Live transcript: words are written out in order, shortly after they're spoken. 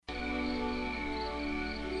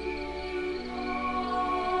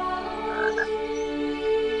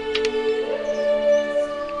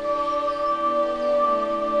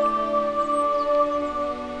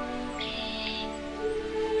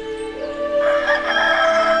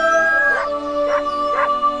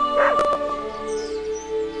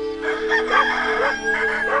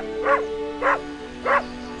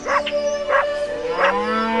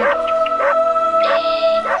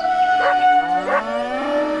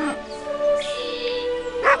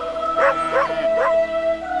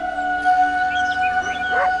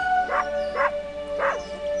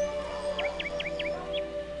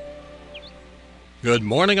Good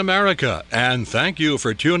morning, America, and thank you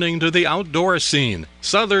for tuning to the Outdoor Scene,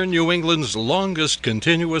 Southern New England's longest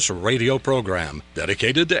continuous radio program,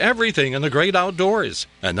 dedicated to everything in the great outdoors.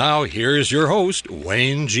 And now, here's your host,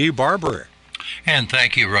 Wayne G. Barber. And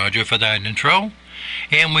thank you, Roger, for that intro.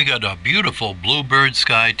 And we got a beautiful bluebird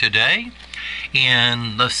sky today.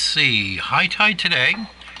 And let's see, high tide today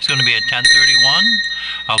is going to be at 10:31.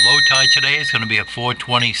 Low tide today is going to be at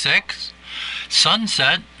 4:26.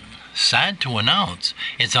 Sunset, sad to announce,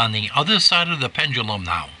 it's on the other side of the pendulum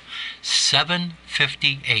now,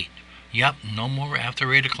 7:58. Yep, no more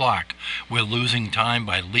after 8 o'clock. We're losing time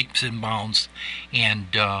by leaps and bounds.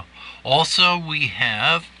 And also we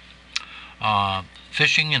have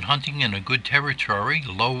fishing and hunting in a good territory.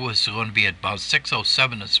 Low is going to be at about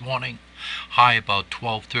 6:07 this morning. High about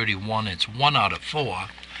 12:31. It's 1 out of 4.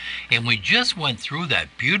 And we just went through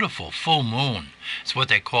that beautiful full moon. It's what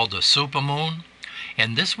they call the supermoon.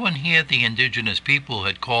 And this one here, the indigenous people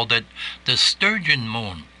had called it the sturgeon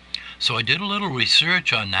moon. So I did a little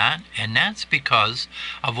research on that, and that's because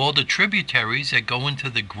of all the tributaries that go into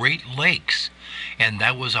the Great Lakes. And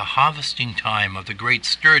that was a harvesting time of the great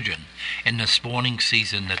sturgeon in the spawning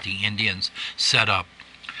season that the Indians set up.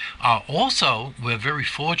 Also, we're very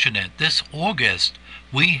fortunate. This August,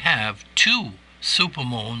 we have 2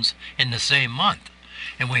 supermoons in the same month.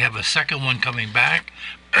 And we have a second one coming back,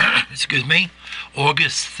 excuse me,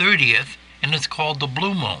 August 30th, and it's called the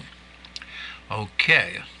blue moon.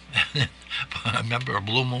 Okay. I remember a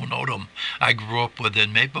blue moon autumn I grew up with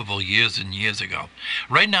in Mapleville years and years ago.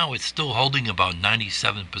 Right now it's still holding about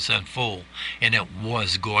 97% full, and it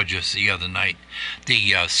was gorgeous the other night.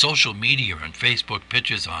 The social media and Facebook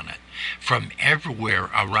pictures on it from everywhere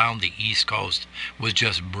around the East Coast was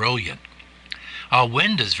just brilliant. Our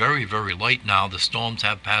wind is very, very light now. The storms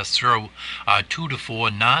have passed through 2 to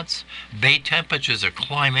 4 knots. Bay temperatures are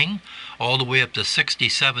climbing all the way up to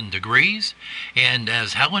 67 degrees. And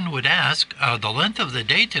as Helen would ask, the length of the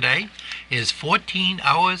day today is 14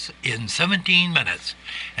 hours and 17 minutes.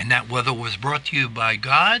 And that weather was brought to you by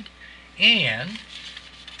God. And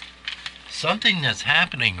something that's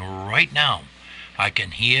happening right now. I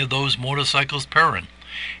can hear those motorcycles purring.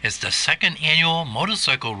 It's the 2nd annual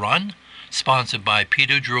motorcycle run, sponsored by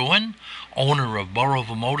Peter Druin, owner of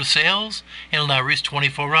Barber Motor Sales, and Larry's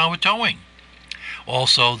 24-Hour Towing.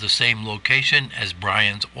 Also the same location as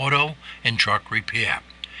Brian's Auto and Truck Repair.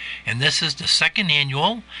 And this is the 2nd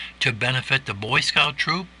annual to benefit the Boy Scout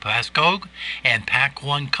Troop, Pascog, and Pac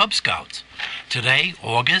 1 Cub Scouts. Today,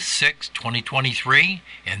 August 6, 2023,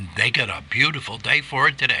 and they got a beautiful day for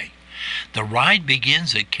it today. The ride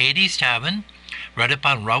begins at Katie's Tavern, right up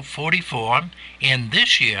on Route 44, and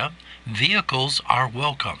this year, vehicles are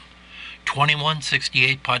welcome.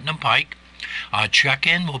 2168 Putnam Pike.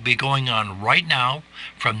 Check-in will be going on right now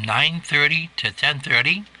from 9:30 to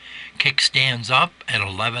 10:30. Kickstands up at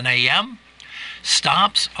 11 a.m.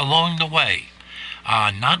 Stops along the way.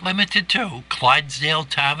 Not limited to Clydesdale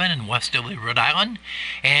Tavern in Westerly, Rhode Island,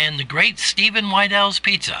 and the great Stephen Weidell's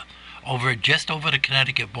Pizza just over the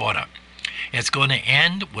Connecticut border. It's going to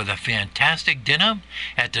end with a fantastic dinner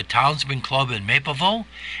at the Townsman Club in Mapleville,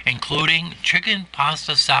 including chicken,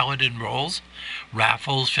 pasta, salad, and rolls,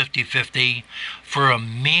 raffles 50-50, for a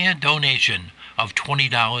mere donation of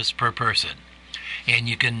 $20 per person. And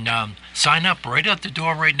you can sign up right at the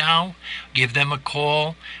door right now, give them a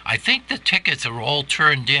call. I think the tickets are all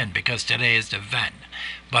turned in because today is the event.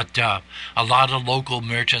 But a lot of local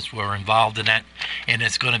merchants were involved in it, and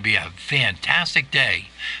it's going to be a fantastic day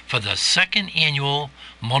for the 2nd annual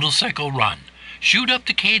motorcycle run. Shoot up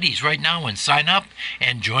to Katie's right now and sign up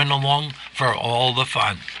and join along for all the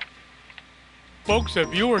fun. Folks,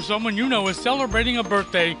 if you or someone you know is celebrating a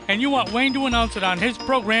birthday and you want Wayne to announce it on his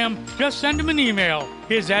program, just send him an email.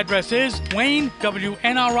 His address is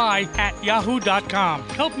WayneWNRI@yahoo.com.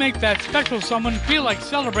 Help make that special someone feel like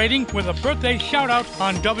celebrating with a birthday shout-out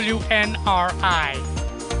on WNRI.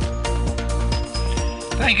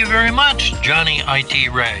 Thank you very much, Johnny I.T.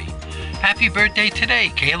 Ray. Happy birthday today,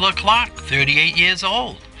 Kayla Clark, 38 years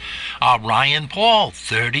old. Ryan Paul,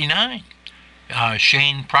 39.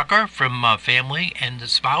 Shane Prucker from Family and the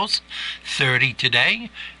Spouse, 30 today.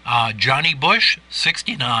 Johnny Bush,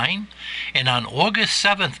 69. And on August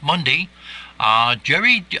 7th, Monday,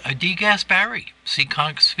 Jerry D. Gaspari,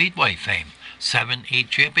 Seekonk Speedway fame, 7-8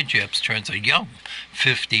 championships, turns a young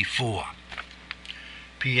 54.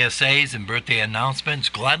 PSAs and birthday announcements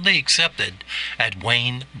gladly accepted at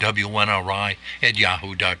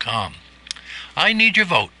WayneWNRI@yahoo.com. I need your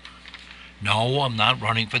vote. No, I'm not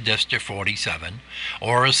running for District 47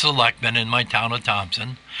 or a selectman in my town of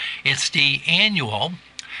Thompson. It's the annual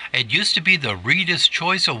It used to be the Reader's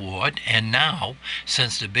Choice Award, and now,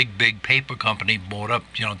 since the big paper company bought up,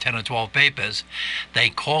 10 or 12 papers, they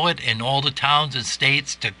call it in all the towns and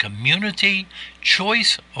states the Community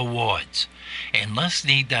Choice Awards. And let's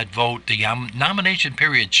need that vote. The nomination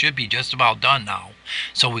period should be just about done now,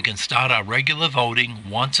 so we can start our regular voting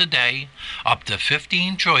once a day, up to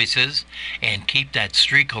 15 choices, and keep that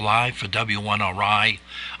streak alive for W1RI.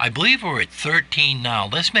 I believe we're at 13 now.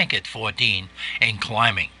 Let's make it 14 and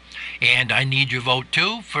climbing. And I need your vote,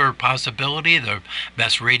 too, for possibility, the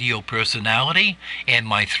best radio personality. And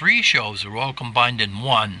my 3 shows are all combined in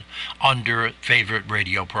one under favorite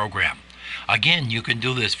radio program. Again, you can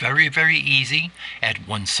do this very, very easy at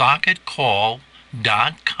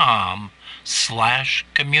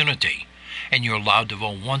woonsocketcall.com/community. And you're allowed to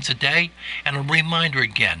vote once a day. And a reminder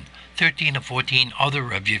again, 13 or 14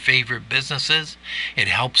 other of your favorite businesses. It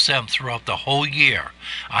helps them throughout the whole year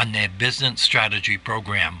on their business strategy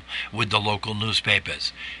program with the local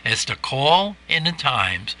newspapers. It's the Call in the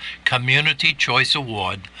Times Community Choice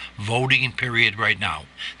Award voting period right now.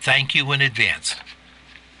 Thank you in advance.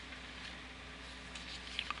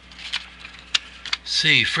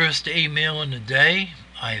 See, first email in the day.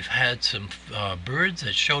 I've had some birds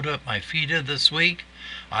that showed up my feeder this week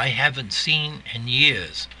I haven't seen in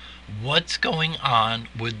years. What's going on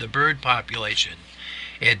with the bird population?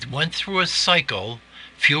 It went through a cycle,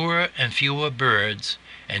 fewer and fewer birds,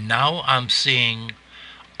 and now I'm seeing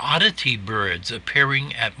oddity birds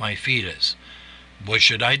appearing at my feeders. What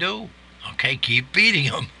should I do? Okay, keep feeding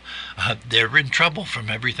them. They're in trouble from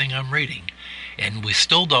everything I'm reading. And we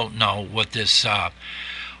still don't know what this,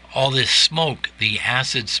 all this smoke, the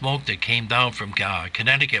acid smoke that came down from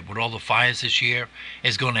Connecticut with all the fires this year,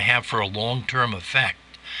 is going to have for a long-term effect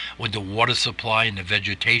with the water supply and the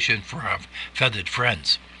vegetation for our feathered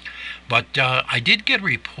friends. But I did get a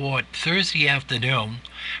report Thursday afternoon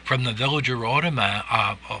from the Villager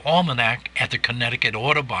Almanac at the Connecticut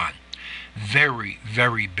Audubon. Very,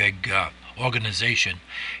 very big organization.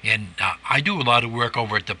 And I do a lot of work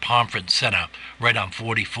over at the Pomfret Center right on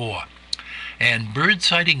 44. And bird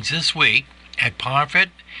sightings this week at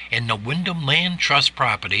Pomfret and the Wyndham Land Trust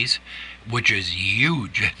properties, which is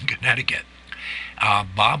huge in Connecticut.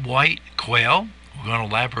 Bob White quail, we're going to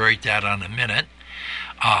elaborate that on in a minute.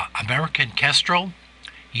 American kestrel,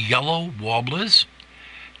 yellow warblers,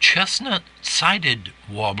 chestnut-sided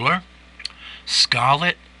warbler,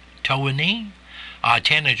 scarlet towhee,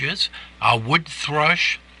 tanagers, wood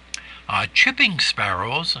thrush, chipping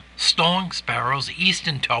sparrows, song sparrows,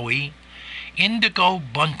 eastern towhee, indigo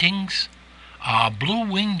buntings,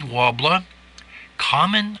 blue-winged warbler,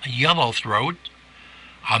 common yellowthroat,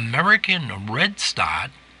 American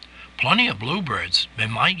redstart, plenty of bluebirds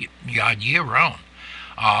in my yard year-round,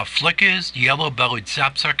 flickers, yellow-bellied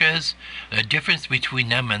sapsuckers. The difference between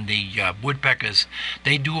them and the woodpeckers,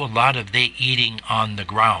 they do a lot of their eating on the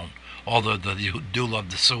ground, although they do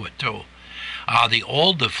love the suet too. The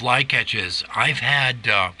older flycatchers, I've had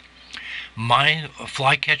my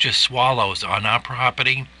flycatcher swallows on our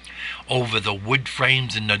property over the wood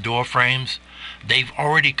frames and the door frames. They've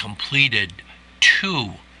already completed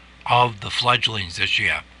 2 of the fledglings this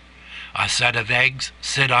year. A set of eggs,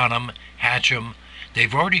 sit on them, hatch them.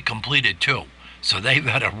 They've already completed 2. So they've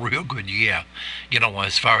had a real good year,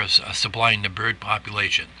 as far as supplying the bird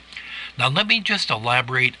population. Now let me just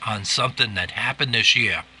elaborate on something that happened this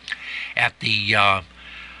year at the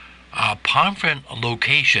Pomfret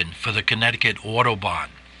location for the Connecticut Audubon.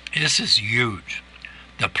 This is huge.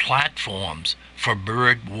 The platforms for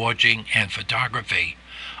bird watching and photography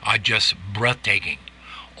are just breathtaking.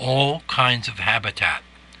 All kinds of habitat.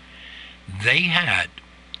 They had,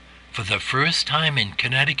 for the first time in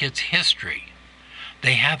Connecticut's history,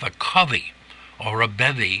 they have a covey or a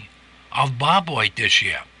bevy of bobwhite this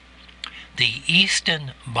year. The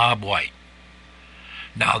eastern bobwhite.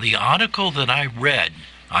 Now, the article that I read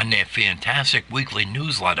on their fantastic weekly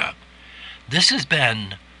newsletter, this has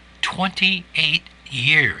been 28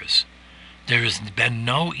 years. There has been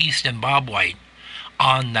no eastern bobwhite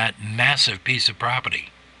on that massive piece of property.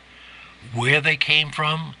 Where they came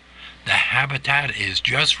from, the habitat is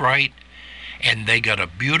just right, and they got a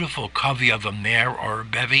beautiful covey of them there, or a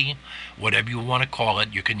bevy, whatever you want to call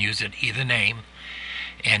it. You can use it either name.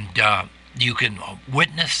 And you can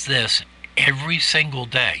witness this every single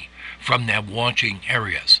day from their watching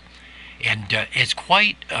areas. And it's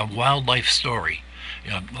quite a wildlife story.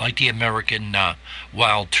 Like the American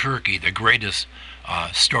wild turkey, the greatest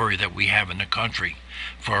story that we have in the country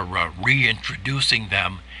for reintroducing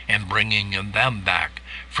them and bringing them back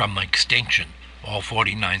from extinction. All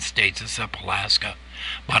 49 states except Alaska.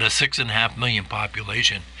 About a 6.5 million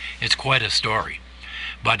population. It's quite a story.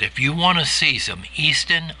 But if you want to see some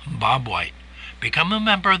Easton Bobwhite, become a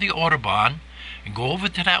member of the Audubon and go over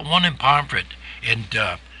to that one in Pomfret, and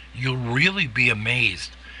you'll really be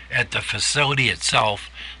amazed at the facility itself,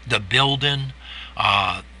 the building.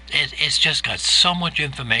 It's just got so much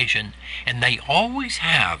information, and they always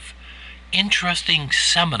have interesting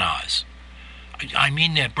seminars. I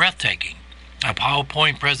mean, they're breathtaking.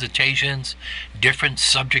 PowerPoint presentations, different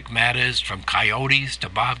subject matters from coyotes to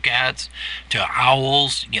bobcats to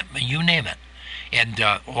owls, you name it. And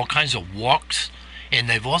all kinds of walks. And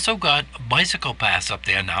they've also got bicycle paths up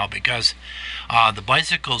there now because the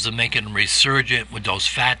bicycles are making a resurgent with those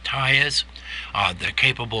fat tires. They're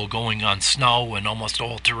capable of going on snow and almost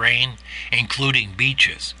all terrain, including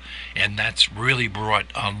beaches. And that's really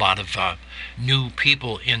brought a lot of new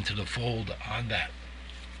people into the fold on that.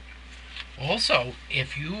 Also,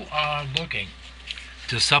 if you are looking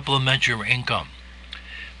to supplement your income,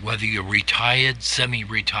 whether you're retired,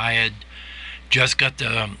 semi-retired, just got the,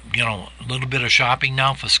 a little bit of shopping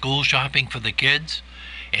now for school shopping for the kids,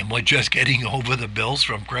 and we're just getting over the bills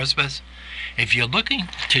from Christmas. If you're looking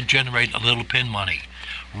to generate a little pin money,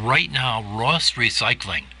 right now, Ross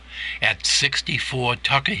Recycling at 64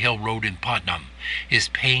 Tucker Hill Road in Putnam is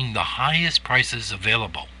paying the highest prices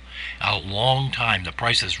available. A long time. The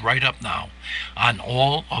price is right up now on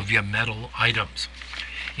all of your metal items.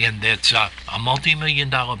 And it's a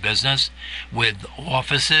multi-million-dollar business with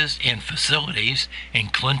offices and facilities in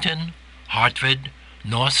Clinton, Hartford,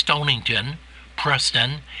 North Stonington,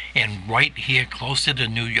 Preston, and right here close to the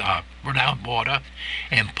New York, Rhode Island border,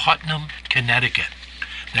 and Putnam, Connecticut.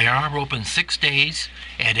 They are open 6 days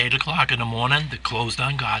at 8 o'clock in the morning. They're closed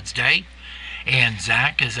on God's Day. And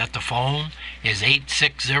Zach is at the phone, is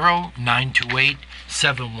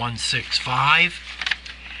 860-928-7165.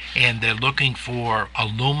 And they're looking for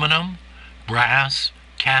aluminum, brass,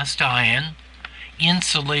 cast iron,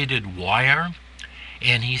 insulated wire.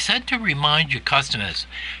 And he said to remind your customers,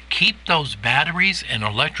 keep those batteries and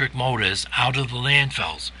electric motors out of the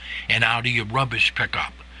landfills and out of your rubbish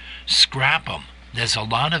pickup. Scrap them. There's a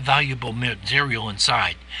lot of valuable material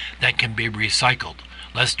inside that can be recycled.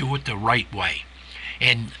 Let's do it the right way.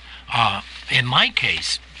 And in my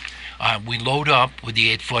case, we load up with the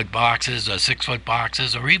 8-foot boxes or 6-foot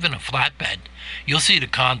boxes or even a flatbed. You'll see the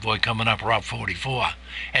convoy coming up Route 44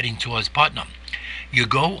 heading towards Putnam. You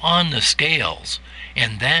go on the scales,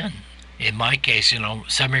 and then, in my case,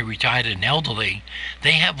 semi-retired and elderly,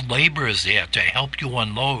 they have laborers there to help you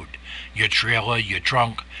unload your trailer, your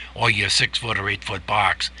trunk, or your 6-foot or 8-foot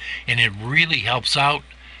box. And it really helps out.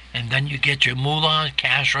 And then you get your moolah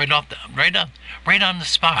cash right on the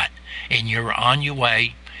spot, and you're on your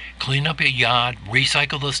way. Clean up your yard,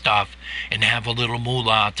 recycle the stuff, and have a little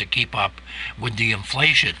moolah to keep up with the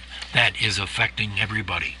inflation that is affecting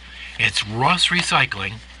everybody. It's Ross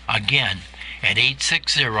Recycling, again, at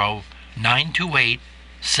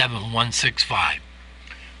 860-928-7165.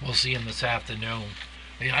 We'll see him this afternoon.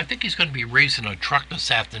 I think he's going to be racing a truck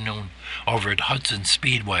this afternoon over at Hudson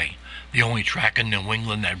Speedway, the only track in New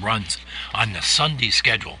England that runs on the Sunday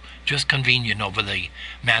schedule, just convenient over the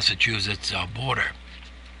Massachusetts border.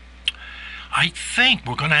 I think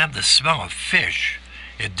we're going to have the smell of fish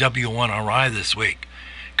at W1RI this week,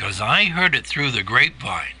 because I heard it through the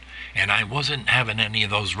grapevine, and I wasn't having any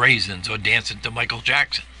of those raisins or dancing to Michael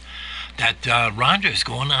Jackson, that Roger's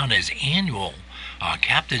going on his annual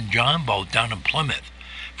Captain John boat down in Plymouth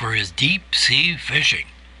for his deep sea fishing.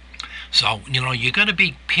 So, you got to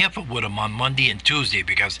be careful with him on Monday and Tuesday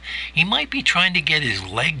because he might be trying to get his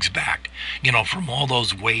legs back, from all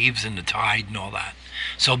those waves and the tide and all that.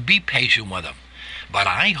 So be patient with him. But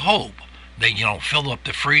I hope they, fill up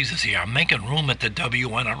the freezers here. I'm making room at the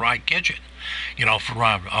WNRI kitchen, for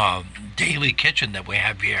our daily kitchen that we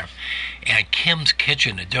have here. And Kim's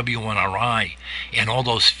Kitchen at W1RI and all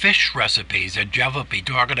those fish recipes that Jeff will be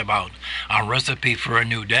talking about, our recipe for a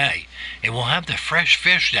new day. And we'll have the fresh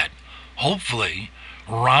fish that hopefully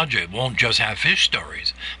Roger won't just have fish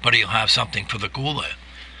stories, but he'll have something for the cooler.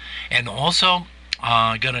 And also,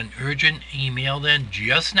 I got an urgent email then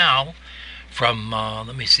just now from,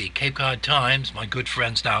 Cape Cod Times, my good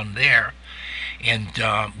friends down there. And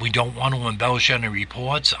we don't want to embellish any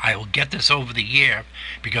reports. I will get this over the air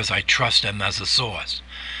because I trust them as a source.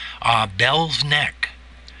 Bell's Neck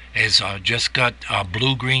has just got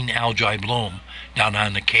blue-green algae bloom down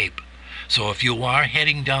on the Cape. So if you are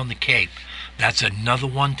heading down the Cape, that's another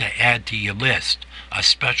one to add to your list,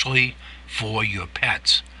 especially for your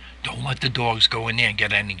pets. Don't let the dogs go in there and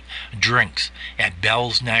get any drinks at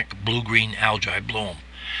Bell's Neck blue-green algae bloom.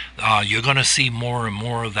 You're going to see more and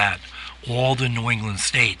more of that all the New England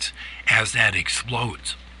states as that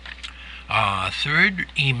explodes. Third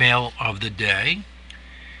email of the day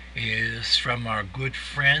is from our good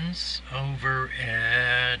friends over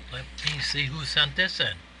at, let me see who sent this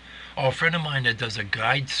in. Oh, a friend of mine that does a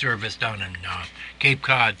guide service down in Cape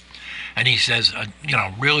Cod. And he says,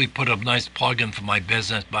 really put a nice plug in for my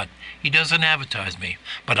business, but he doesn't advertise me.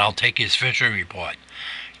 But I'll take his fishing report.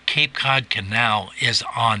 Cape Cod Canal is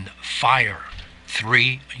on fire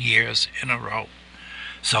 3 years in a row.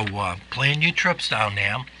 So plan your trips down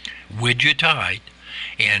there with your tide.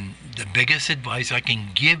 And the biggest advice I can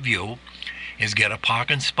give you is get a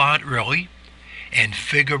parking spot early and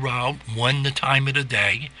figure out when the time of the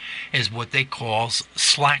day is what they call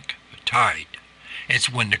slack tide.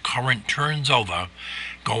 It's when the current turns over,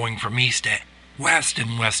 going from east to west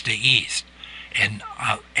and west to east. And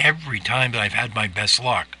every time that I've had my best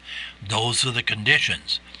luck, those are the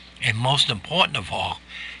conditions. And most important of all,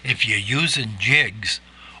 if you're using jigs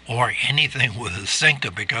or anything with a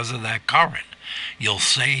sinker because of that current, you'll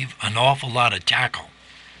save an awful lot of tackle.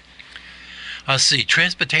 Let's see,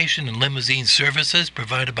 transportation and limousine services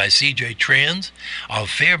provided by CJ Trans of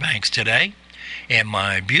Fairbanks today. And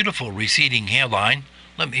my beautiful receding hairline,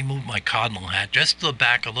 let me move my cardinal hat just to the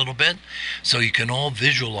back a little bit so you can all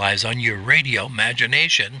visualize on your radio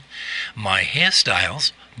imagination my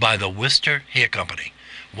hairstyles by the Worcester Hair Company.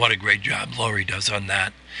 What a great job Lori does on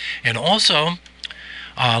that. And also,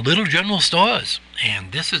 Little General Stores.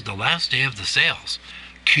 And this is the last day of the sales.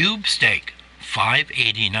 Cube steak,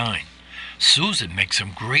 $5.89. Susan makes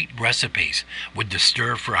some great recipes with the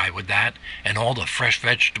stir fry with that and all the fresh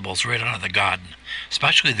vegetables right out of the garden,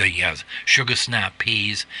 especially the sugar snap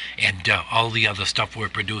peas and all the other stuff we're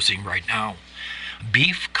producing right now.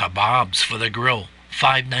 Beef kebabs for the grill,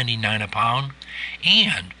 $5.99 a pound.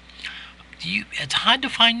 And it's hard to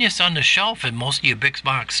find this on the shelf in most of your big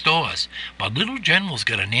box stores, but Little General's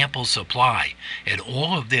got an ample supply at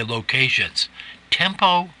all of their locations.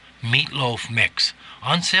 Tempo meatloaf mix,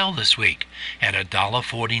 on sale this week at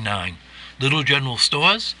 $1.49. Little General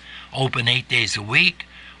Stores, open 8 days a week,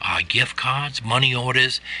 gift cards, money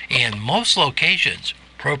orders, and most locations,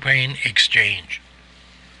 propane exchange.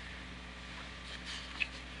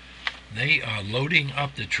 They are loading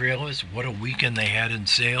up the trailers. What a weekend they had in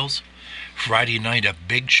sales. Friday night, a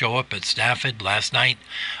big show up at Stafford. Last night,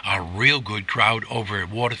 a real good crowd over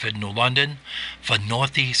at Waterford, New London for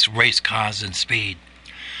Northeast Race Cars and Speed.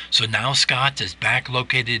 So now Scott is back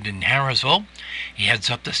located in Harrisville. He heads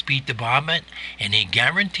up the speed department, and he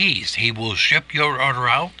guarantees he will ship your order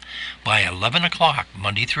out by 11 o'clock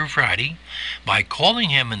Monday through Friday by calling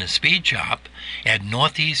him in the speed shop at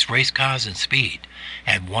Northeast Race Cars and Speed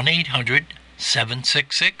at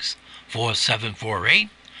 1-800-766-4748.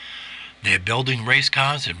 They're building race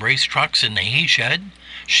cars and race trucks in the he shed.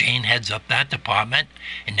 Shane heads up that department,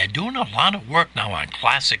 and they're doing a lot of work now on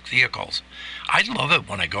classic vehicles. I love it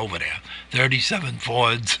when I go over there. 37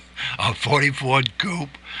 Fords, a 40 Ford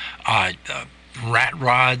Coupe, rat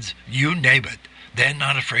rods, you name it. They're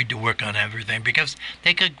not afraid to work on everything because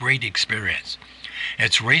they got great experience.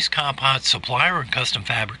 It's race car parts supplier and custom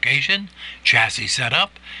fabrication, chassis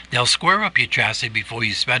setup. They'll square up your chassis before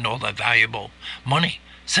you spend all that valuable money.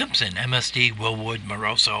 Simpson, MSD, Willwood,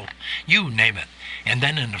 Moroso, you name it. And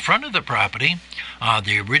then in the front of the property,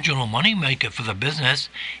 the original moneymaker for the business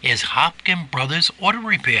is Hopkins Brothers Auto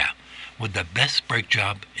Repair with the best brake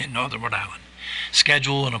job in Northern Rhode Island.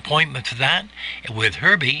 Schedule an appointment for that with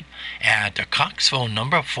Herbie at the Cox phone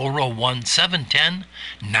number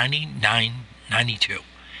 401-710-9992.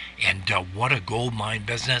 And what a gold mine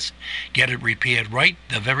business. Get it repaired right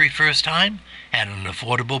the very first time at an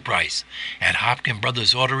affordable price. At Hopkins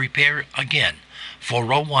Brothers Auto Repair, again,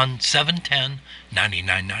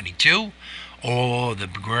 401-710-9992, or the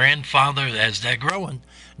grandfather, as they're growing,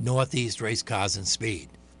 Northeast Race Cars and Speed.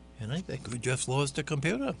 And I think we just lost the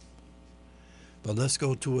computer. But let's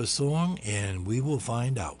go to a song, and we will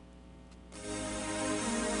find out.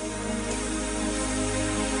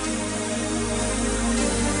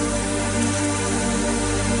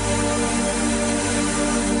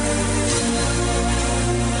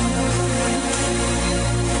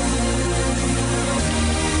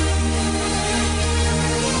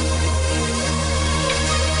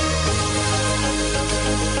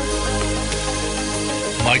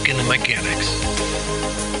 Mike and the Mechanics.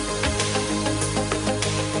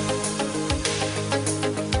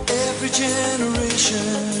 Every generation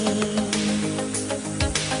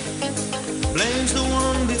blames the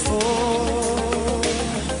one before,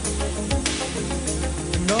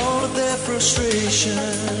 and all of their frustrations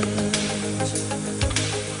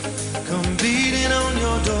come beating on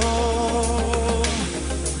your door.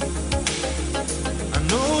 I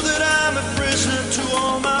know that I'm a prisoner to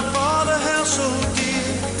all my father had.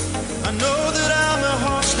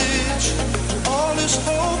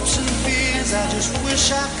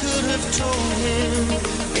 wish I could have told him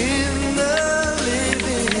in the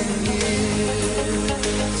living years.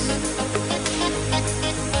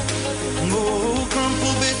 Oh,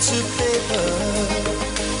 crumpled bits of paper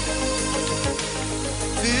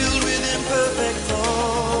filled with imperfect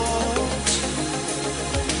thoughts,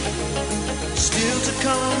 still to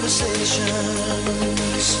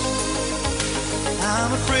conversations.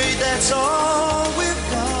 I'm afraid that's all we've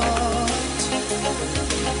got.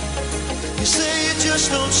 You say you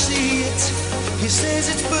just don't see it. He says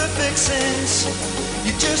it's perfect sense.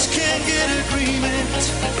 You just can't get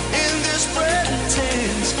agreement in this present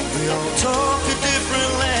tense. We all talk a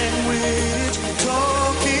different language,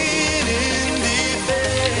 talking in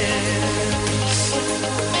defense.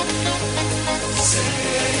 Say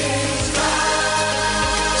it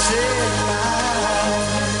loud, say it loud,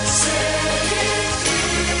 say it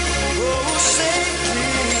clear. Oh, say it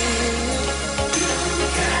clear. You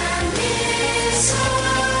can miss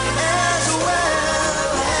as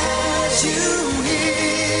well as you hear.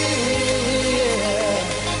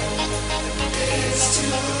 It's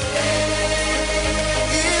too late.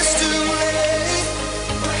 It's too late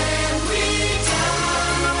when we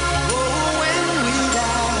die. Oh, when we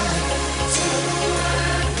die.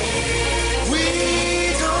 We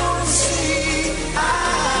don't see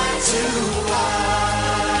eye to eye.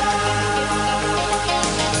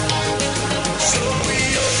 So we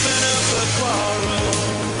open up a quarrel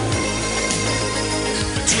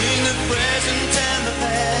between the present and the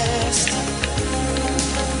past.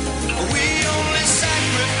 We only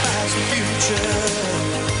sacrifice the future.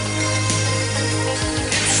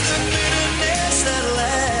 It's the bitterness that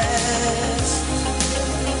lasts.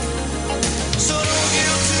 So don't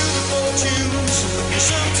yield to the fortunes you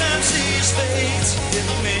sometimes see as fate. It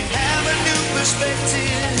may have a new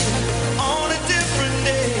perspective on a different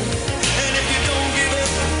day. And if you don't give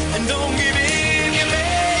up and don't give in, you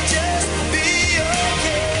may just be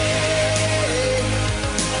okay.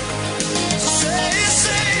 Say it,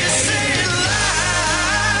 say it, say it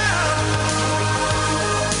loud.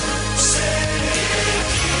 Say it clear.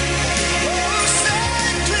 Oh, say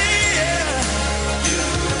it clear. You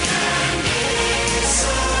can miss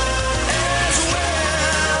as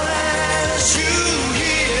well as you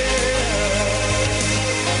hear.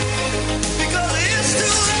 Because it's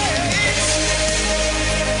too late.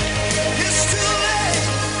 It's too late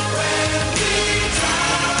when we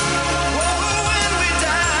die. Oh, when we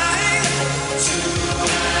die.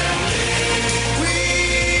 We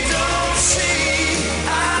don't see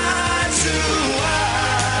eye to eye.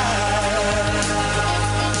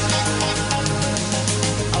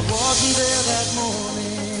 I wasn't there that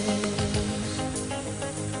morning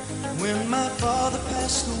when my father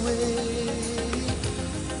passed away.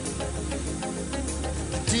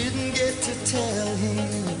 I didn't get to tell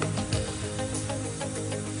him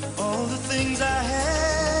all the things I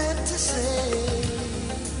had to say.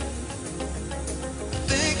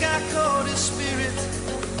 Think I caught his spirit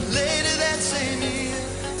later that same year.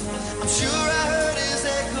 I'm sure I heard his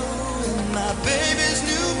echo in my baby's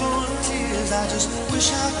newborn tears. I just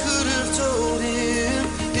wish I could have told him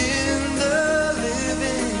in the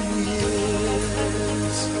living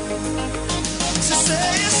years. So say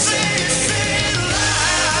it, say it, say it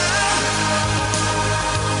loud.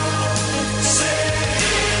 Say it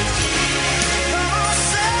clear. Oh,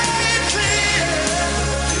 say it clear.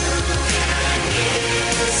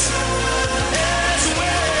 As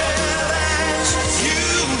well as you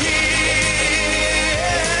hear.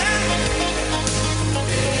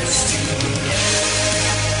 It's too late.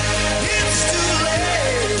 It's too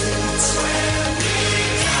late when we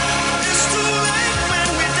die. It's too late when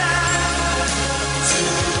we die.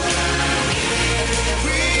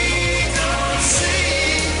 We don't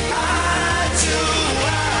see eye to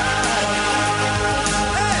eye.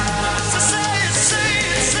 Hey, so say it, say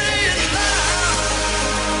it, say it loud.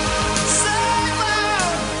 Say it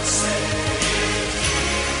loud. Say it.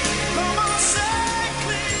 Come on, say it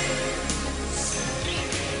clear.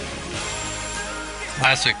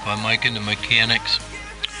 Classic by Mike and the Mechanics.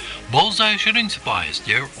 Bullseye Shooting Supplies,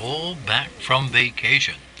 they're all back from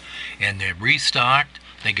vacation. And they're restocked.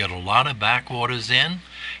 They got a lot of back orders in.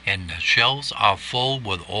 And the shelves are full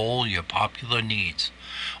with all your popular needs.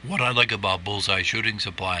 What I like about Bullseye Shooting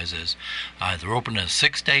Supplies is they're open a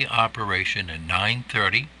 6-day operation at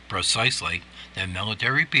 9:30 precisely. They're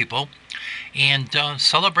military people. And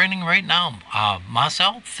celebrating right now,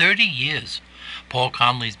 Marcel, 30 years. Paul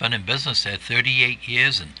Conley's been in business at 38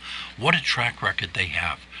 years, and what a track record they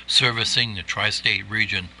have, servicing the tri-state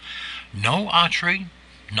region. No archery,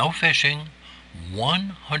 no fishing,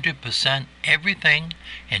 100% everything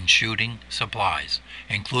and shooting supplies,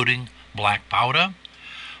 including black powder,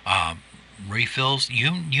 refills,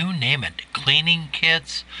 you name it, cleaning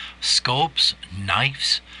kits, scopes,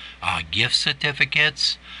 knives, gift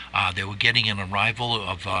certificates. They were getting an arrival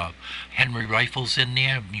of Henry rifles in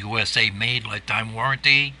there, USA made, lifetime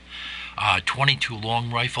warranty, 22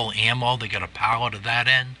 long rifle ammo. They got a pallet of that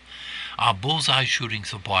in. Bullseye shooting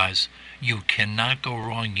supplies. You cannot go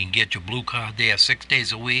wrong. You can get your blue card there 6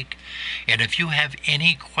 days a week. And if you have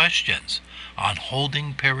any questions on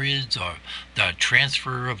holding periods or the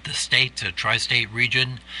transfer of the state to tri-state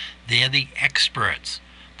region, they're the experts.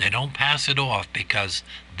 They don't pass it off because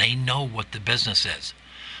they know what the business is.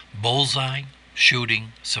 Bullseye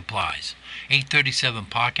Shooting Supplies. 837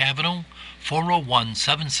 Park Avenue,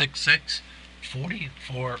 401-766-4409.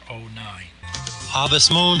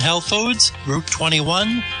 Harvest Moon Health Foods, Route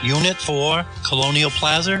 21, Unit 4, Colonial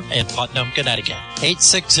Plaza in Putnam, Connecticut.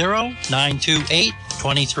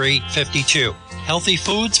 860-928-2352. Healthy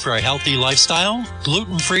foods for a healthy lifestyle,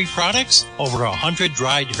 gluten-free products, over 100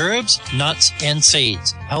 dried herbs, nuts, and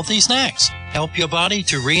seeds. Healthy snacks. Help your body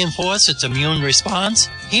to reinforce its immune response.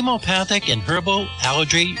 Hemopathic and herbal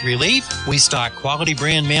allergy relief. We stock quality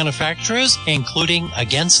brand manufacturers, including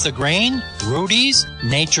Against the Grain, Rudy's,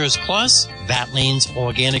 Nature's Plus, Vatline's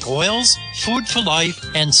Organic Oils, Food for Life,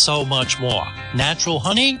 and so much more. Natural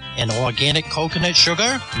honey and organic coconut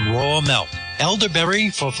sugar, raw milk. Elderberry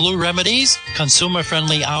for flu remedies.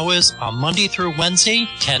 Consumer-friendly hours are Monday through Wednesday,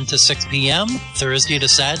 10 to 6 p.m., Thursday to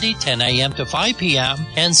Saturday, 10 a.m. to 5 p.m.,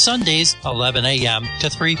 and Sundays, 11 a.m.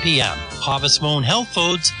 to 3 p.m.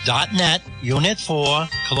 HarvestMoonHealthFoods.net, Unit 4,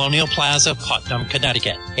 Colonial Plaza, Putnam,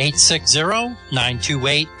 Connecticut.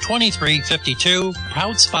 860-928-2352.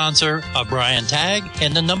 Proud sponsor of Brian Tagg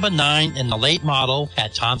and the number 9 in the late model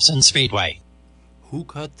at Thompson Speedway. Who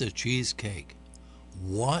cut the cheesecake?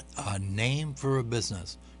 What a name for a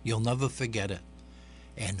business. You'll never forget it.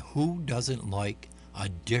 And who doesn't like a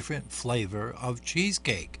different flavor of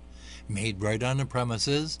cheesecake? Made right on the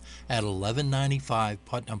premises at 1195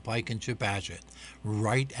 Putnam Pike in Chepachet,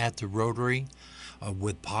 right at the Rotary,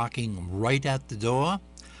 with parking right at the door.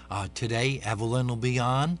 Today, Evelyn will be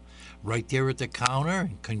on right there at the counter,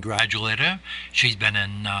 and congratulate her. She's been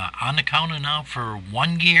on the counter now for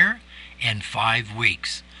 1 year and 5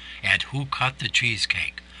 weeks at Who Cut the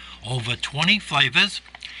Cheesecake. Over 20 flavors,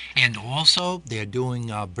 and also they're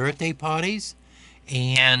doing birthday parties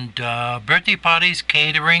and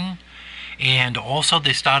catering, and also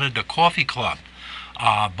they started a coffee club.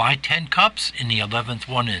 Buy 10 cups and the 11th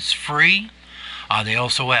one is free. They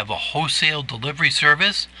also have a wholesale delivery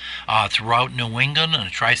service throughout New England in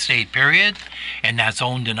a tri-state period, and that's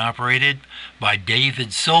owned and operated by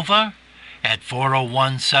David Silva at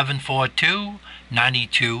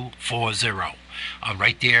 401-742-9240.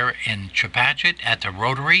 Right there in Chepachet at the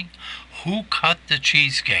Rotary. Who Cut the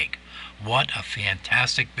Cheesecake? What a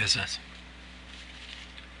fantastic business.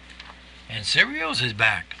 And Cereals is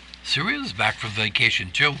back. Cereals is back from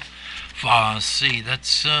vacation too.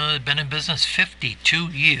 That's been in business 52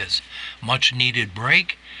 years. Much needed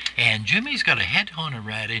break. And Jimmy's got a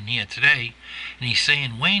headhunter ad in here today. And he's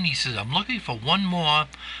saying, Wayne, he says, I'm looking for one more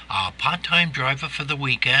part-time driver for the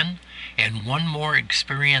weekend and one more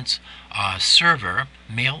experienced server,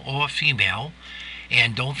 male or female.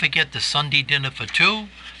 And don't forget the Sunday dinner for two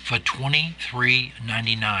for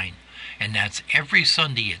 $23.99. And that's every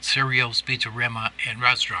Sunday at Cereals Pizzeria and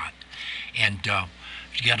Restaurant. And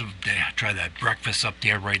you got to try that breakfast up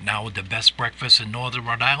there right now, with the best breakfast in Northern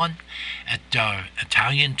Rhode Island at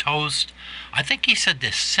Italian toast. I think he said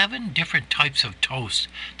there's 7 different types of toast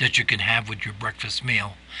that you can have with your breakfast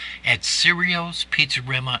meal at Cereals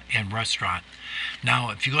Pizzeria and Restaurant.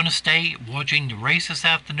 Now, if you're going to stay watching the race this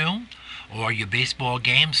afternoon or your baseball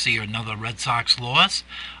game, see another Red Sox loss,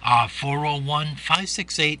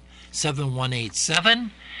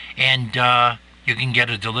 401-568-7187, and you can get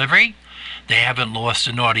a delivery. They haven't lost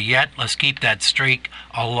an order yet. Let's keep that streak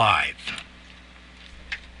alive.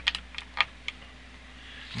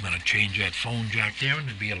 I'm going to change that phone jack there and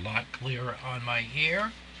it'll be a lot clearer on my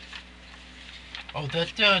ear. Oh,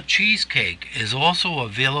 that cheesecake is also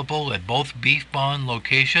available at both Beef Barn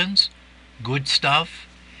locations. Good Stuff,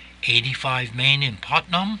 85 Main in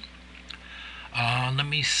Putnam. Let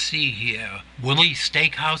me see here. Willie's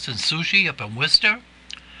Steakhouse and Sushi up in Worcester.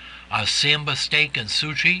 Samba Steak and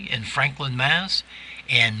Sushi in Franklin, Mass.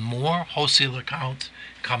 And more wholesale accounts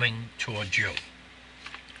coming towards you.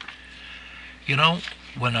 You know,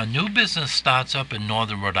 when a new business starts up in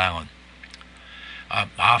Northern Rhode Island,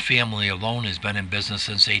 our family alone has been in business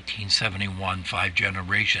since 1871, 5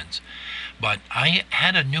 generations. But I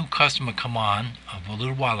had a new customer come on a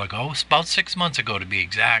little while ago, about 6 months ago to be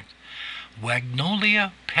exact,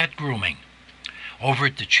 Magnolia Pet Grooming. over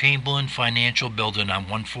at the Chamberlain Financial Building on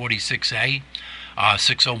 146A,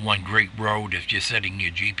 601 Great Road if you're setting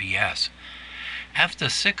your GPS. After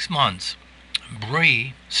 6 months,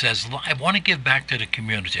 Bree says, I want to give back to the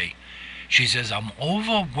community. She says, I'm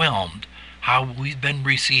overwhelmed how we've been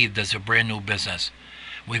received as a brand new business.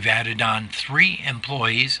 We've added on 3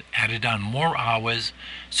 employees, added on more hours,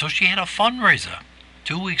 so she had a fundraiser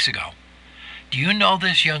 2 weeks ago. Do you know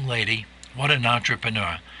this young lady? What an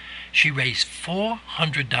entrepreneur. She raised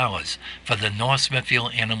 $400 for the North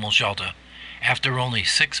Smithfield Animal Shelter after only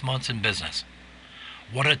 6 months in business.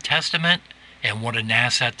 What a testament and what an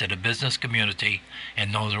asset to the business community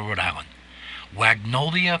in Northern Rhode Island.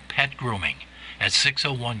 Magnolia Pet Grooming at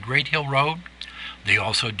 601 Great Hill Road. They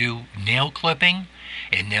also do nail clipping,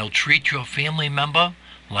 and they'll treat your family member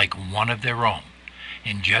like one of their own.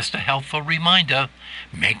 And just a helpful reminder,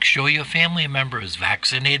 make sure your family member is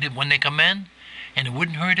vaccinated when they come in, and it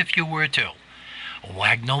wouldn't hurt if you were too.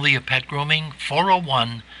 Magnolia Pet Grooming,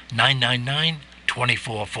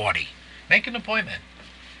 401-999-2440. Make an appointment.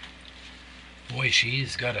 Boy,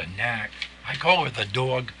 she's got a knack. I call her the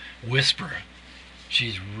dog whisperer.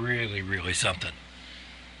 She's really, really something.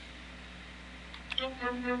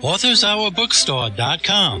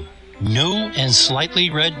 AuthorsHourBookstore.com. New and slightly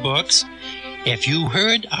read books. If you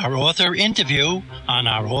heard our author interview on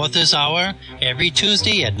our Author's Hour every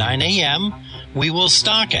Tuesday at 9 a.m., we will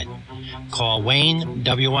stock it. Call Wayne,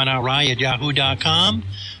 WNRI at yahoo.com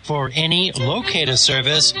for any locator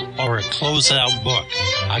service or a closeout book.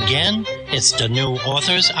 Again, it's the new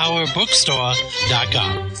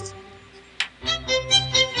AuthorsHourBookstore.com.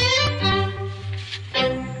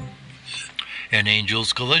 And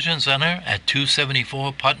Angels Collision Center at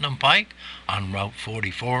 274 Putnam Pike on Route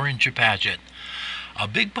 44 in Chepachet. A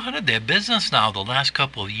big part of their business now the last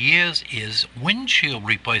couple of years is windshield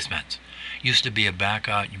replacements. Used to be a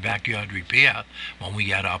backyard repair when we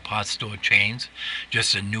had our parts store chains,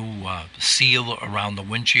 just a new seal around the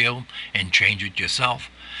windshield and change it yourself.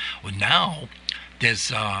 Well, now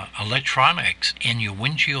there's electronics, and your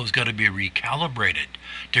windshield's got to be recalibrated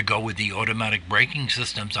to go with the automatic braking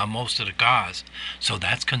systems on most of the cars. So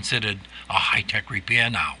that's considered a high-tech repair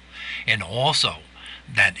now. And also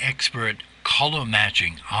that expert color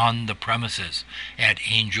matching on the premises at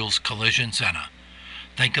Angels Collision Center.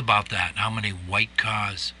 Think about that. How many white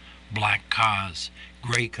cars, black cars,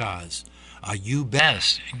 gray cars? You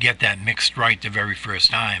best get that mixed right the very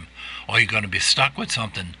first time, or you're going to be stuck with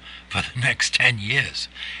something for the next 10 years.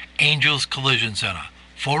 Angels Collision Center,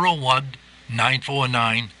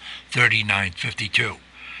 401-949-3952.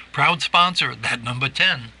 Proud sponsor, that number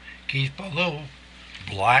 10, Keith Ballou,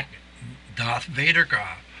 black Darth Vader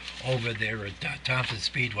car over there at Thompson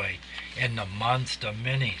Speedway in the Monster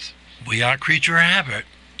Minis. We are Creature of Habit,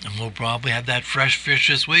 and we'll probably have that fresh fish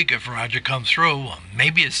this week if Roger comes through.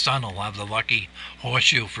 Maybe his son will have the lucky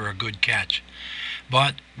horseshoe for a good catch.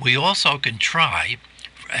 But we also can try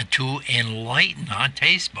to enlighten our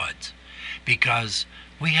taste buds, because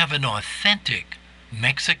we have an authentic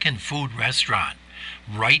Mexican food restaurant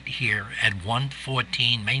right here at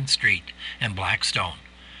 114 Main Street in Blackstone.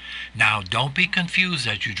 Now, don't be confused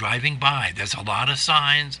as you're driving by. There's a lot of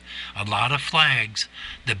signs, a lot of flags.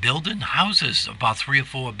 The building houses about 3 or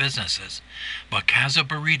 4 businesses. But Casa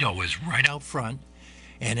Burrito is right out front.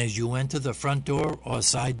 And as you enter the front door or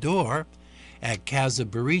side door at Casa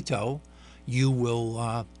Burrito, you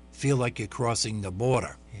will feel like you're crossing the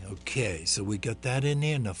border. Okay, so we got that in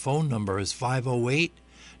there. And the phone number is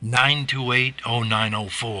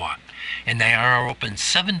 508-928-0904. And they are open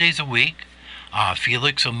 7 days a week.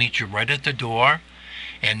 Felix will meet you right at the door,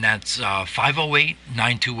 and that's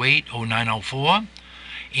 508-928-0904.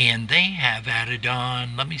 And they have added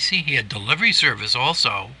on, let me see here, delivery service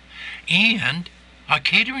also, and a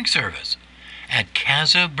catering service at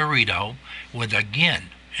Casa Burrito with,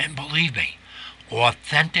 again, and believe me,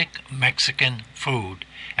 authentic Mexican food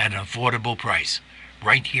at an affordable price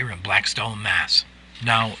right here in Blackstone, Mass.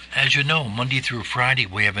 Now, as you know, Monday through Friday,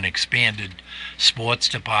 we have an expanded sports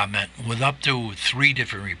department with up to 3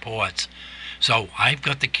 different reports. So I've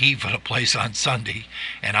got the key for the place on Sunday,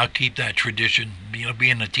 and I'll keep that tradition,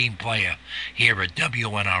 being a team player here at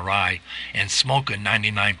WNRI and smoking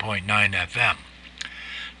 99.9 FM.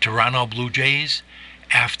 Toronto Blue Jays,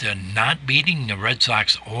 after not beating the Red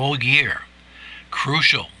Sox all year,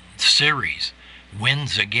 crucial series,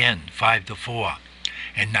 wins again 5-4.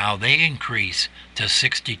 And now they increase to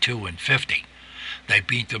 62-50. They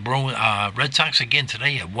beat the Red Sox again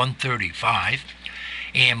today at 135.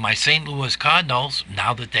 And my St. Louis Cardinals,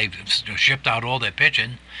 now that they've shipped out all their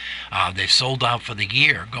pitching, they've sold out for the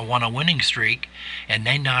year, go on a winning streak, and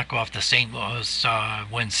they knock off the St. Louis,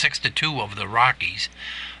 win 6-2 over the Rockies.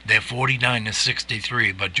 They're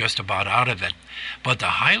 49-63, but just about out of it. But the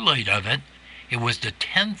highlight of it, it was the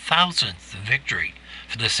 10,000th victory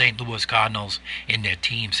for the St. Louis Cardinals in their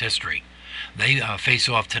team's history. They face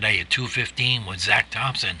off today at 2:15 with Zach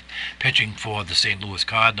Thompson pitching for the St. Louis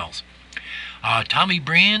Cardinals. Tommy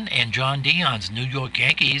Brand and John Dion's New York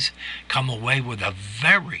Yankees come away with a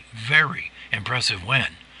very, very impressive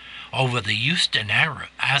win over the Houston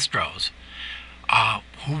Astros,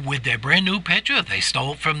 who, with their brand new pitcher, they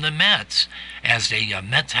stole from the Mets, as the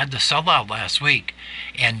Mets had to sell out last week.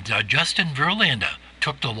 And Justin Verlander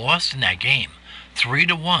took the loss in that game,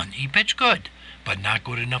 3-1. He pitched good, but not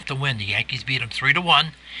good enough to win. The Yankees beat him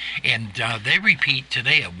 3-1, and they repeat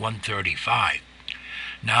today at 1:35.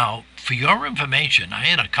 Now, for your information, I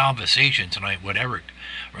had a conversation tonight with Eric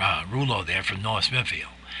Rulo there from North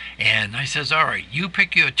Smithfield. And I says, all right, you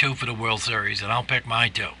pick your two for the World Series, and I'll pick my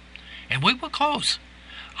two. And we were close.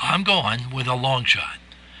 I'm going with a long shot.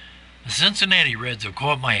 The Cincinnati Reds have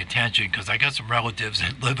caught my attention because I got some relatives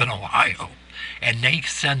that live in Ohio, and they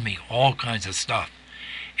send me all kinds of stuff.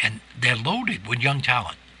 And they're loaded with young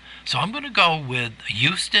talent. So I'm going to go with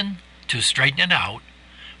Houston to straighten it out,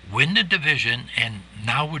 win the division, and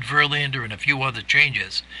now with Verlander and a few other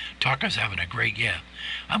changes, Tucker's having a great year.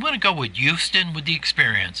 I'm going to go with Houston with the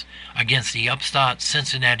experience against the upstart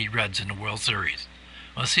Cincinnati Reds in the World Series.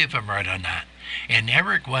 Let's see if I'm right on that. And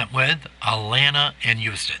Eric went with Atlanta and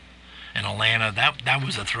Houston. And Atlanta, that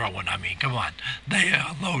was a throw-in. I mean, come on. They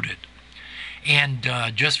are loaded. And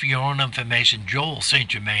just for your own information, Joel St.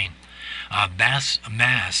 Germain, Bass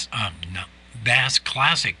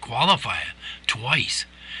Classic qualifier twice,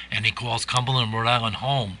 and he calls Cumberland, Rhode Island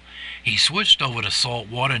home. He switched over to salt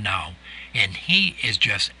water now, and he is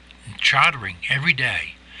just chartering every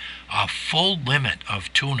day a full limit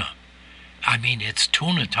of tuna. I mean, it's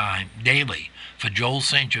tuna time daily for Joel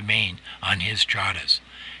St. Germain on his charters.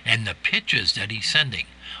 And the pictures that he's sending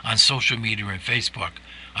on social media and Facebook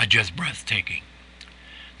are just breathtaking.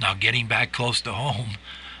 Now, getting back close to home,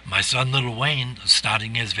 my son Little Wayne is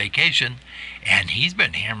starting his vacation, and he's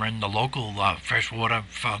been hammering the local freshwater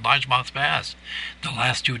for largemouth bass the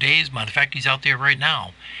last 2 days. Matter of fact, he's out there right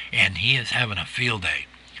now, and he is having a field day.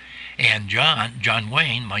 And John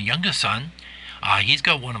Wayne, my youngest son, he's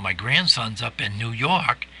got one of my grandsons up in New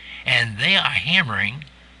York, and they are hammering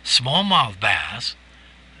smallmouth bass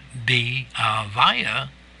via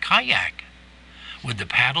kayak with the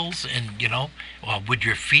paddles and, with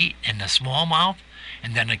your feet in the smallmouth.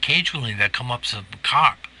 And then occasionally there come up some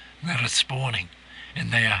carp that are spawning,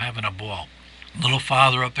 and they are having a ball. A little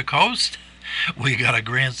farther up the coast, we got a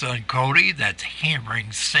grandson, Cody, that's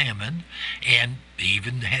hammering salmon, and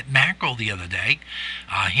even had mackerel the other day.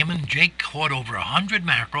 Him and Jake caught over 100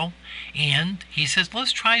 mackerel, and he says,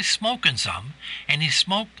 let's try smoking some, and he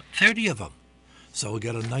smoked 30 of them. So we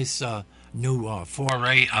got a nice new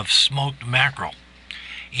foray of smoked mackerel.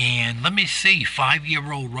 And let me see,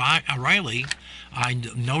 5-year-old Riley, I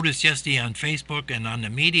noticed yesterday on Facebook and on the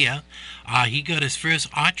media, he got his first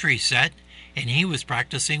archery set, and he was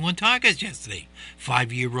practicing with targets yesterday.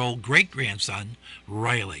 5-year-old great-grandson,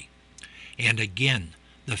 Riley. And again,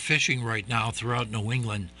 the fishing right now throughout New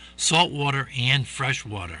England, saltwater and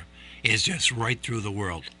freshwater, is just right through the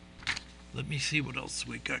world. Let me see what else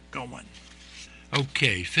we got going.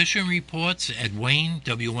 Okay, fishing reports at Wayne,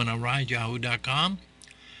 WNRI, Yahoo.com.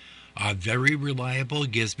 Very reliable,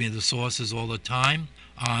 gives me the sources all the time.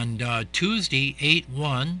 On Tuesday,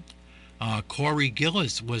 8/1, Corey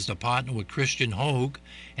Gillis was the partner with Christian Hogue,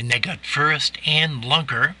 and they got first and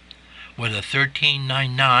lunker with a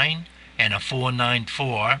 13.99 and a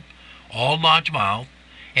 4.94, all largemouth,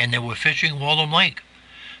 and they were fishing Wallam Lake.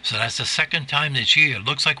 So that's the second time this year. It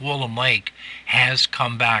looks like Wallam Lake has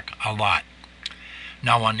come back a lot.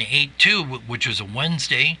 Now on the 8/2, which was a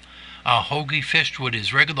Wednesday, Hoagie fished with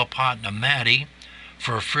his regular partner Matty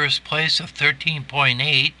for a first place of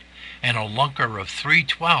 13.8 and a lunker of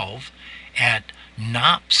 3.12 at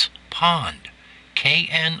Knops Pond,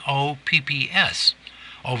 Knopps,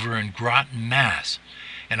 over in Groton, Mass.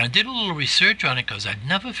 And I did a little research on it because I've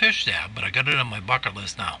never fished there, but I got it on my bucket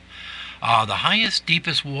list now. The highest,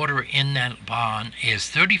 deepest water in that pond is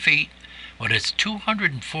 30 feet, but it's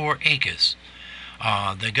 204 acres.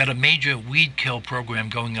 They got a major weed kill program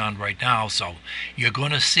going on right now, so you're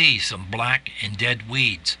going to see some black and dead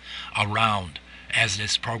weeds around as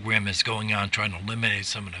this program is going on, trying to eliminate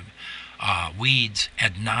some of the weeds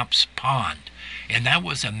at Knops Pond. And that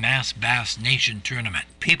was a Mass Bass Nation tournament.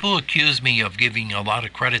 People accuse me of giving a lot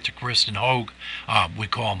of credit to Kristen Hogue. We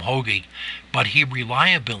call him Hoagie. But he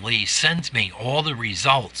reliably sends me all the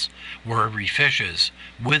results where he fishes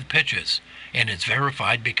with pitches. And it's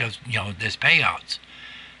verified because, there's payouts.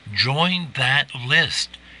 Join that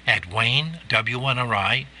list at Wayne,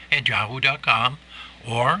 WNRI, at yahoo.com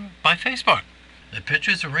or by Facebook. The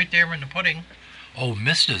pictures are right there in the pudding. Oh,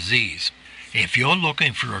 Mr. Z's. If you're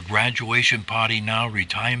looking for a graduation party now,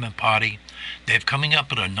 retirement party, they're coming up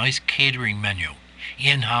with a nice catering menu,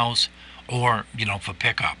 in-house or, for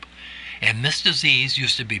pickup. And Mr. Z's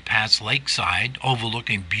used to be Pat's Lakeside,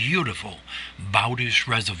 overlooking beautiful Bowdish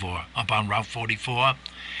Reservoir up on Route 44.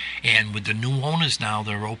 And with the new owners now,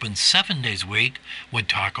 they're open 7 days a week with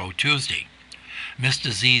Taco Tuesday.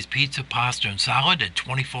 Mr. Z's Pizza, Pasta, and Salad at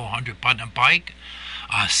 2400 Putnam Pike.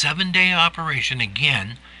 A 7-day operation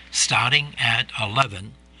again, starting at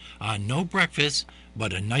 11. No breakfast,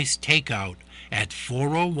 but a nice takeout at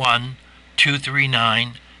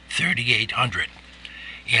 401-239-3800.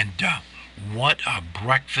 And what a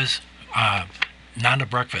breakfast, not a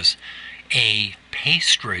breakfast, a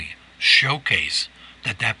pastry showcase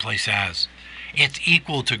that place has. It's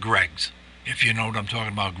equal to Greg's. If you know what I'm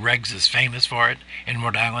talking about, Greg's is famous for it in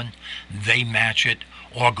Rhode Island. They match it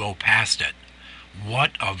or go past it.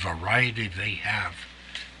 What a variety they have.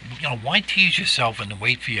 Why tease yourself and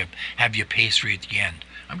wait for you have your pastry at the end?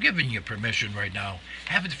 I'm giving you permission right now.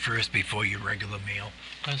 Have it first before your regular meal.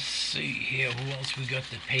 Let's see here. Who else we got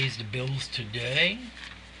that pays the bills today?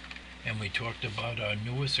 And we talked about our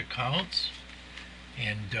newest accounts.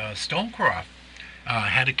 And Stonecroft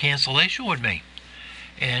had a cancellation with me.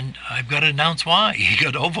 And I've got to announce why. He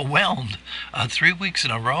got overwhelmed. 3 weeks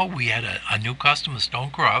in a row, we had a new customer,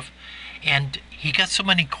 Stonecroft. And he got so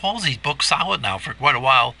many calls, he's booked solid now for quite a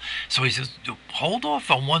while. So he says, hold off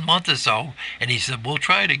for 1 month or so. And he said, we'll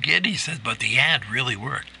try it again. He says, but the ad really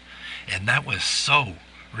worked. And that was so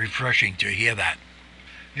refreshing to hear that.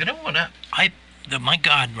 You know what? My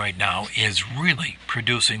garden right now is really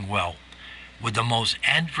producing well with the most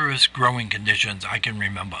adverse growing conditions I can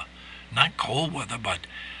remember. Not cold weather, but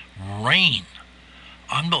rain.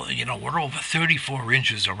 We're over 34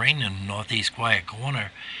 inches of rain in the Northeast Quiet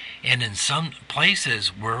Corner. And in some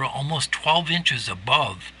places, we're almost 12 inches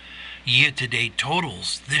above year-to-date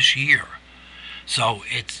totals this year. So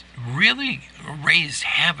it's really raised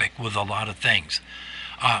havoc with a lot of things.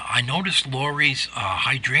 I noticed Lori's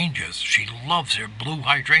hydrangeas. She loves her blue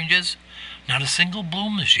hydrangeas. Not a single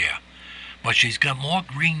bloom this year. But she's got more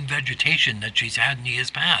green vegetation than she's had in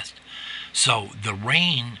years past. So the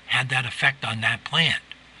rain had that effect on that plant.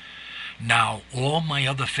 Now, all my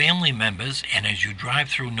other family members, and as you drive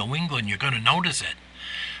through New England, you're going to notice it.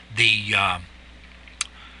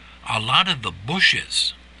 A lot of the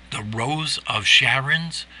bushes, the rows of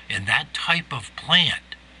Sharons, and that type of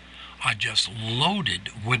plant are just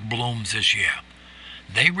loaded with blooms this year.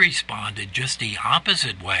 They responded just the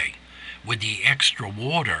opposite way with the extra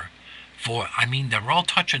water they're all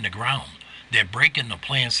touching the ground. They're breaking the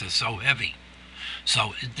plants, they're so heavy.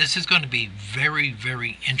 So this is going to be very,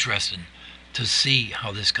 very interesting to see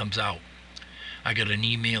how this comes out. I got an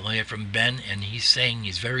email here from Ben, and he's saying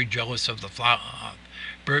he's very jealous of the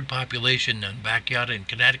bird population in the backyard in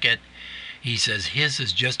Connecticut. He says his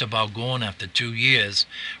is just about gone after 2 years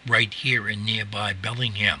right here in nearby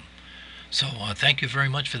Bellingham. So thank you very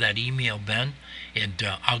much for that email, Ben. And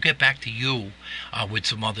I'll get back to you with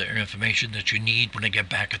some other information that you need when I get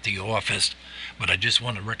back at the office. But I just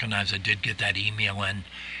want to recognize I did get that email in,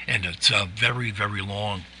 and it's very, very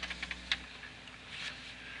long.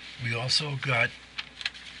 We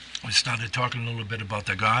started talking a little bit about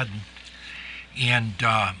the garden. And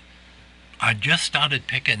I just started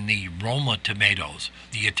picking the Roma tomatoes,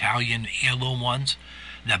 the Italian heirloom ones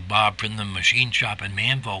that Bob from the machine shop in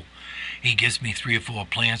Manville. He gives me 3 or 4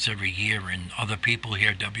 plants every year, and other people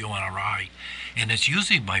here at WNRI. And it's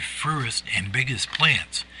usually my first and biggest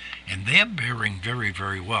plants. And they're bearing very,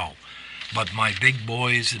 very well. But my big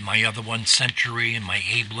boys and my other ones, Century and my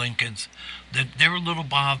Abe Lincolns, they're a little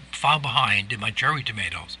far behind in my cherry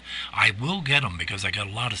tomatoes. I will get them because I got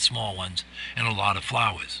a lot of small ones and a lot of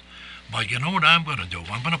flowers. But you know what I'm going to do?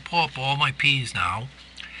 I'm going to pull up all my peas now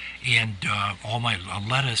and all my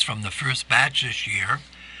lettuce from the first batch this year,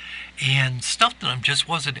 and stuff that I just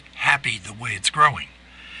wasn't happy the way it's growing.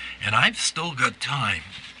 And I've still got time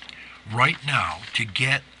right now to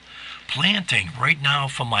get planting right now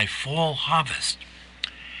for my fall harvest.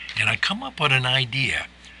 And I come up with an idea.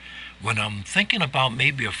 When I'm thinking about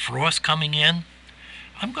maybe a frost coming in,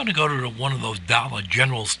 I'm going to go to one of those Dollar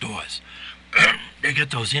General stores They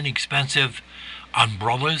get those inexpensive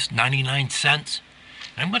umbrellas, 99 cents.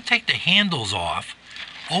 And I'm going to take the handles off,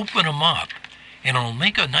 open them up, and I'll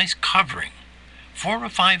make a nice covering. 4 or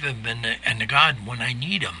 5 of them in the garden when I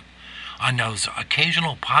need them. On those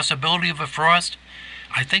occasional possibility of a frost,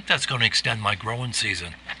 I think that's going to extend my growing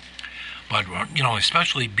season. But,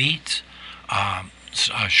 especially beets,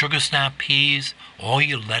 sugar snap peas, all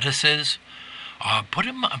your lettuces,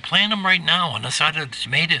 plant them right now on the side of the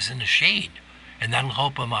tomatoes in the shade, and that'll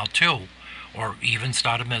help them out too. Or even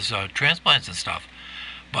start them as transplants and stuff.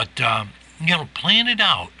 But, plan it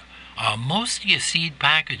out. Most of your seed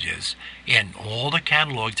packages and all the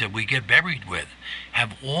catalogs that we get buried with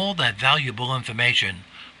have all that valuable information,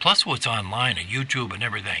 plus what's online at YouTube and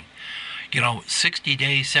everything. 60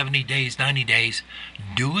 days, 70 days, 90 days.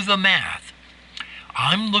 Do the math.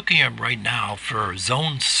 I'm looking at right now for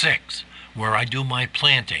Zone 6, where I do my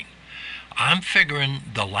planting. I'm figuring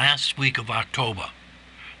the last week of October.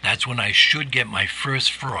 That's when I should get my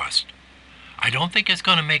first frost. I don't think it's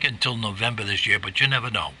going to make it until November this year, but you never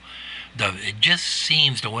know. It just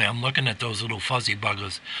seems, the way I'm looking at those little fuzzy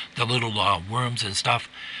buggers, the little worms and stuff,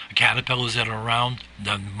 caterpillars that are around,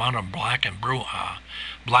 the amount of black and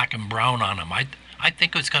brown on them, I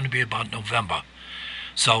think it's going to be about November.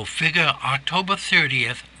 So figure October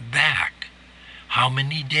 30th back how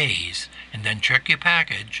many days, and then check your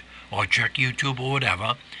package or check YouTube or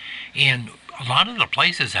whatever. And a lot of the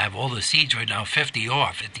places have all the seeds right now 50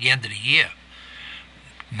 off at the end of the year.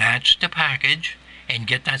 Match the package and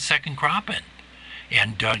get that second crop in.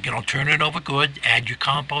 And, turn it over good, add your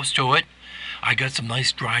compost to it. I got some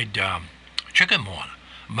nice dried chicken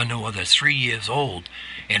manure that's 3 years old,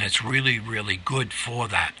 and it's really, really good for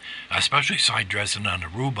that, especially side dressing on the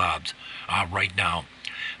rhubarbs right now.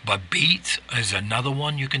 But beets is another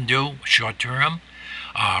one you can do short term.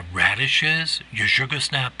 Radishes, your sugar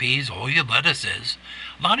snap peas, all your lettuces,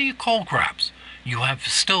 a lot of your cold crops. You have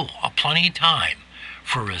still plenty of time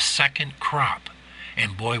for a second crop.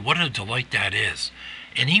 And boy, what a delight that is.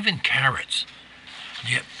 And even carrots.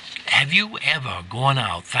 Have you ever gone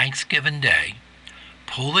out Thanksgiving Day,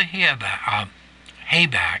 pull the hay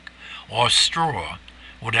back or straw,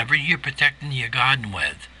 whatever you're protecting your garden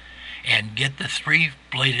with, and get the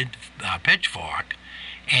 3-bladed pitchfork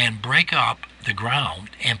and break up the ground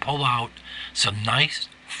and pull out some nice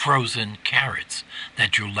frozen carrots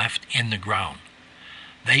that you left in the ground?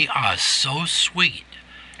 They are so sweet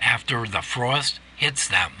after the frost hits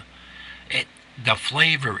them. The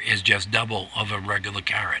flavor is just double of a regular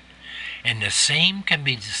carrot. And the same can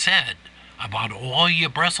be said about all your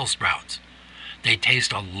Brussels sprouts. They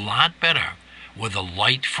taste a lot better with a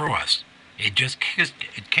light frost. It just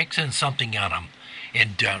kicks in something on them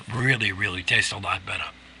and really, really tastes a lot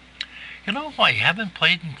better. You know who I haven't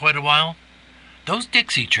played in quite a while? Those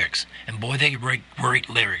Dixie Chicks. And boy, they write great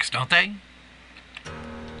lyrics, don't they?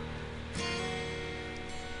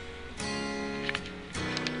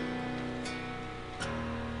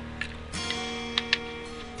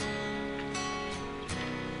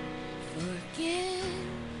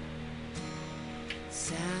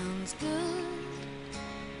 Sounds good.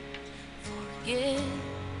 Forget.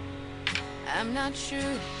 I'm not sure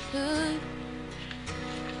it could.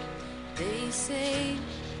 They say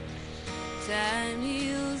time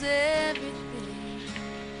heals everything,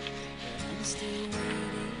 but I'm still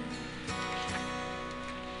waiting.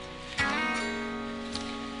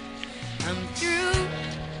 I'm through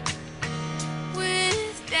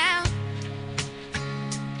with doubt.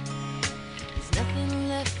 There's nothing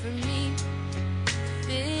left for me to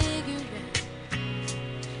figure out.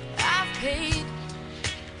 I've paid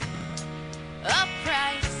a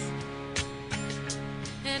price,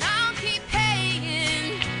 and I'll keep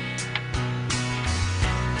paying.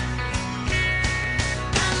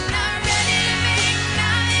 I'm not ready to make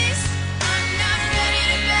nice. I'm not ready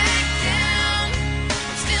to back down.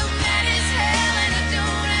 I'm still mad as hell, and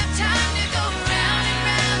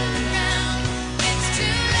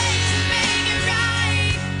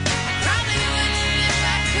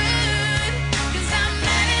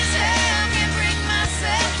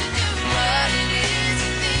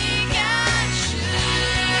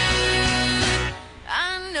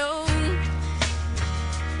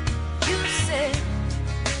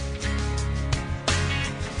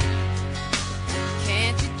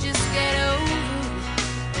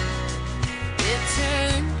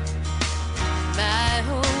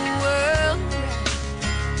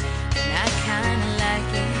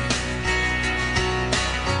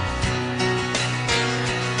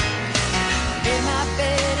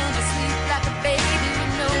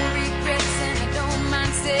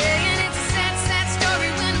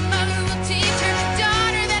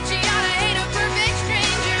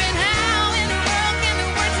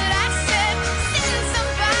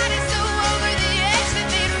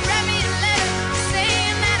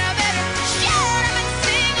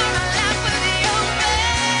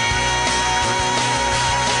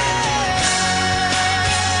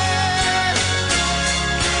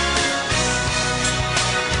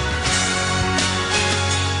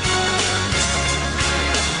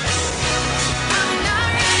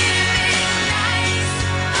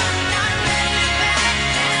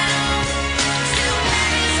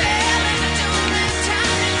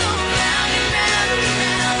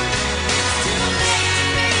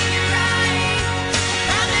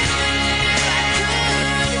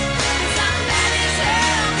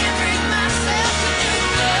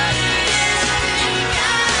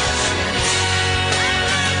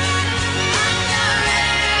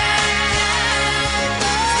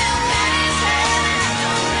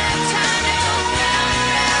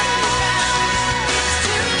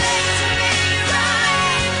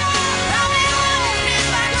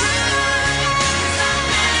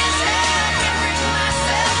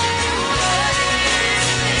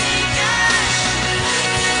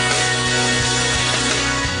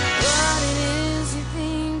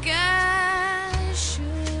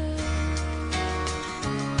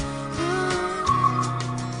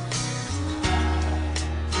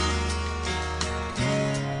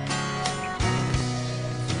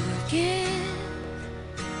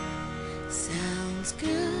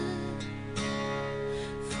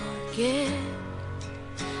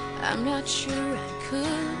I'm not sure I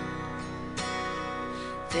could.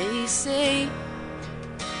 They say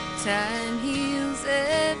time heals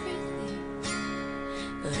everything,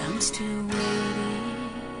 but I'm still waiting.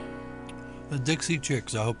 The Dixie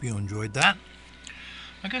Chicks, I hope you enjoyed that.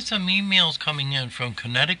 I got some emails coming in from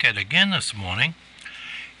Connecticut again this morning.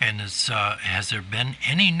 And has there been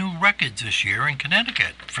any new records this year in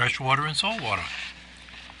Connecticut, freshwater and saltwater?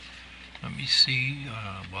 Let me see.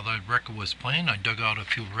 While that record was playing, I dug out a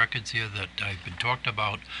few records here that I've been talked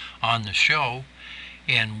about on the show.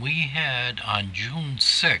 And we had on June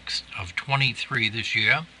 6th of 23 this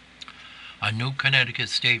year, a new Connecticut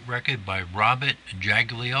state record by Robert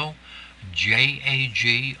Jagiello,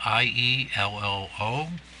 Jagiello,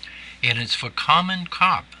 and it's for Common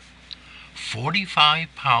Cop. 45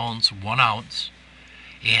 pounds, 1 ounce,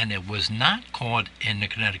 and it was not caught in the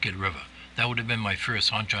Connecticut River. That would have been my first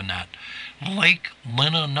hunch on that. Lake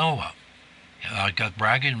Linanoa got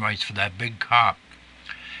bragging rights for that big carp,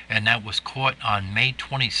 and that was caught on May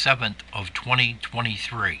 27th of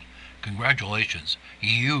 2023. Congratulations,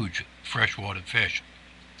 huge freshwater fish.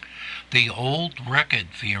 The old record,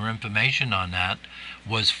 for your information on that,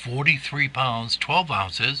 was 43 pounds, 12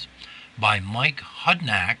 ounces by Mike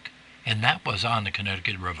Hudnack, and that was on the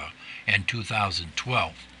Connecticut River in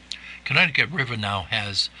 2012. Connecticut River now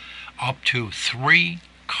has up to 3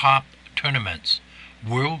 carp tournaments,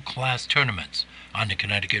 world-class tournaments on the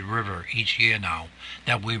Connecticut River each year now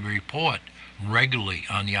that we report regularly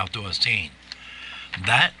on the outdoor scene.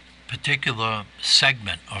 That particular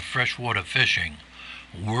segment of freshwater fishing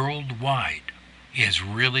worldwide is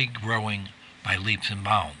really growing by leaps and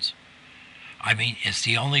bounds. I mean, it's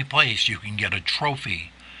the only place you can get a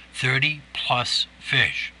trophy 30 plus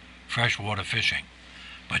fish, freshwater fishing.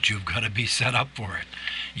 But you've got to be set up for it.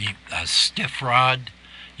 A stiff rod,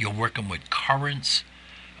 you're working with currents,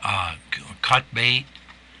 cut bait,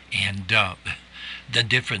 and the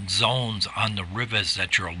different zones on the rivers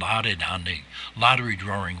that you're allotted on the lottery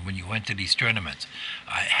drawing when you enter these tournaments.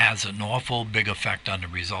 It has an awful big effect on the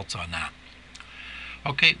results on that.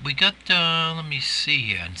 Okay, we got, let me see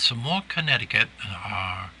here, and some more Connecticut.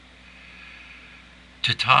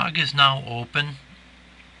 Tautog is now open.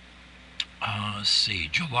 Let's see,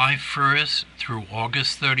 July 1st through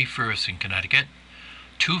August 31st in Connecticut.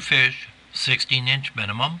 2 fish, 16-inch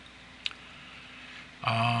minimum.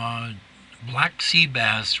 Black sea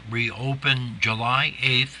bass reopen July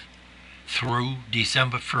 8th through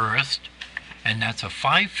December 1st, and that's a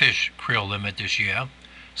 5-fish creel limit this year,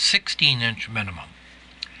 16-inch minimum.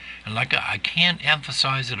 And like I can't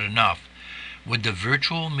emphasize it enough, with the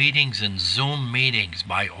virtual meetings and Zoom meetings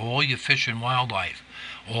by all your Fish and Wildlife,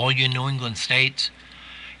 all your New England states,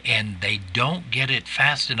 and they don't get it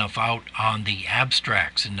fast enough out on the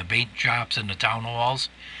abstracts in the bait shops and the town halls,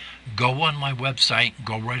 go on my website,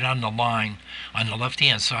 go right on the line on the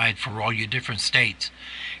left-hand side for all your different states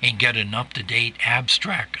and get an up-to-date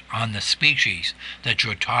abstract on the species that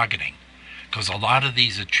you're targeting. Because a lot of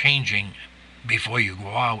these are changing before you go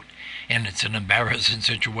out, and it's an embarrassing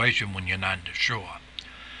situation when you're not sure.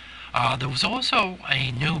 There was also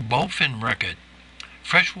a new bowfin record,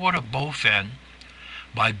 freshwater bowfin,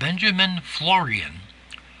 by Benjamin Florian,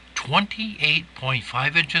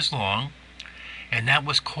 28.5 inches long, and that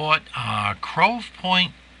was caught Crove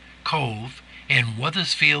Point Cove in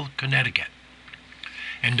Wethersfield, Connecticut.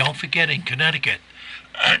 And don't forget, in Connecticut,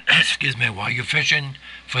 excuse me, while you're fishing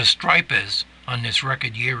for stripers on this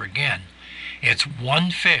record year again, it's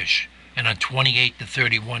 1 fish in a 28 to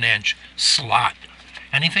 31 inch slot.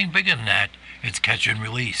 Anything bigger than that, it's catch and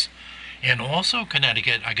release. And also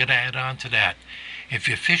Connecticut, I got to add on to that, if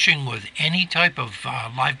you're fishing with any type of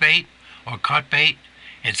live bait or cut bait,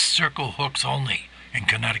 it's circle hooks only in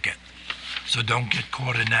Connecticut. So don't get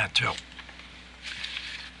caught in that too.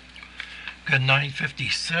 Good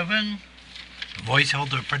 9:57. Voice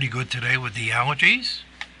held up pretty good today with the allergies.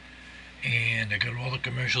 And I got all the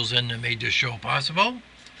commercials in that made this show possible.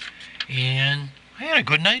 And I had a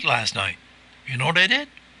good night last night. You know what I did?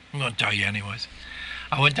 I'm going to tell you anyways.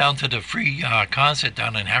 I went down to the free concert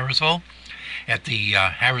down in Harrisville at the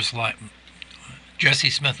Jesse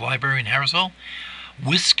Smith Library in Harrisville.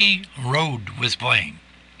 Whiskey Road was playing.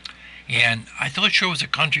 And I thought sure it was a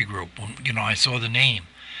country group when, I saw the name.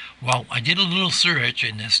 Well, I did a little search,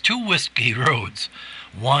 and there's 2 Whiskey Roads.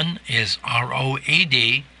 One is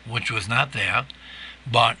R-O-A-D, which was not there,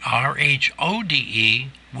 but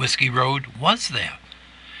R-H-O-D-E, Whiskey Road, was there.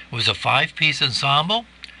 It was a 5-piece ensemble,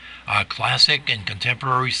 classic and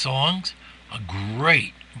contemporary songs, a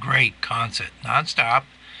great, great concert, nonstop.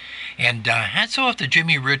 And hats off to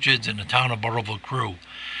Jimmy Richards and the Town of Burrillville crew.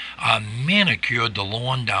 Manicured the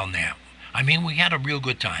lawn down there I mean, we had a real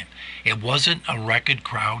good time. It wasn't a record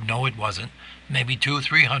crowd. No, it wasn't. Maybe 200 or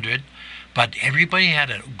 300. But everybody had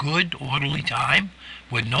a good, orderly time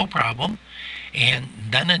with no problem. And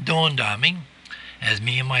then it dawned on me, as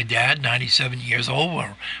me and my dad, 97 years old,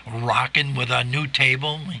 were rocking with our new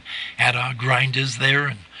table. We had our grinders there,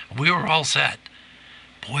 and we were all set.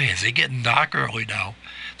 Boy, is it getting dark early now.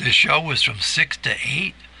 The show was from 6 to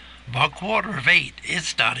 8. About 7:45, it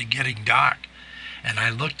started getting dark. And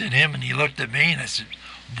I looked at him, and he looked at me, and I said,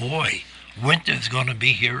 boy, winter's going to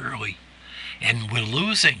be here early. And we're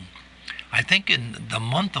losing. I think in the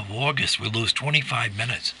month of August, we lose 25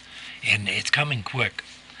 minutes. And it's coming quick.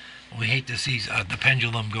 We hate to see the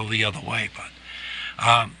pendulum go the other way, but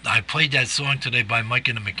I played that song today by Mike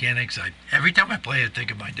and the Mechanics. Every time I play it, I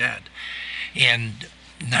think of my dad. And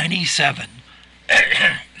 97,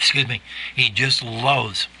 excuse me, he just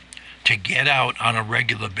loves to get out on a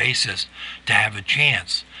regular basis to have a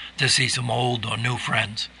chance to see some old or new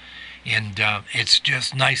friends. And it's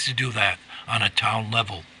just nice to do that on a town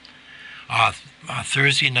level.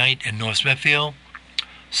 Thursday night in North Smithfield,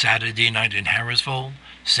 Saturday night in Harrisville,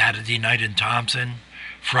 Saturday night in Thompson,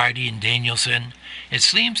 Friday in Danielson. It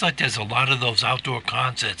seems like there's a lot of those outdoor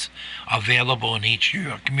concerts available in each of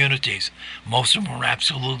your communities. Most of them are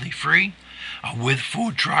absolutely free, with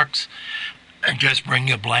food trucks. And just bring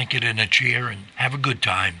your blanket and a chair and have a good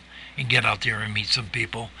time and get out there and meet some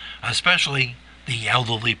people, especially the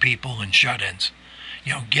elderly people and shut-ins.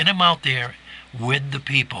 Get them out there with the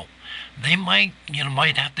people. They might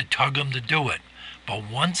have to tug them to do it. But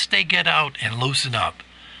once they get out and loosen up,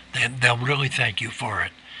 then they'll really thank you for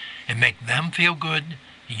it. And make them feel good,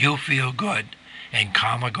 you feel good, and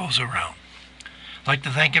karma goes around. I'd like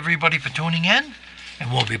to thank everybody for tuning in,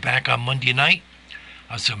 and we'll be back on Monday night.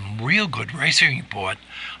 Some real good racing report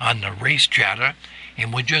on the Race Chatter,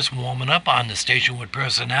 and we're just warming up on the station with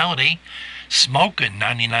personality, Smokin'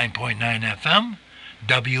 99.9 FM,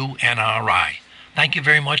 WNRI. Thank you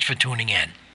very much for tuning in.